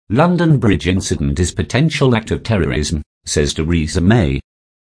London Bridge incident is potential act of terrorism, says Theresa May.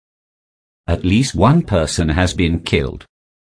 At least one person has been killed.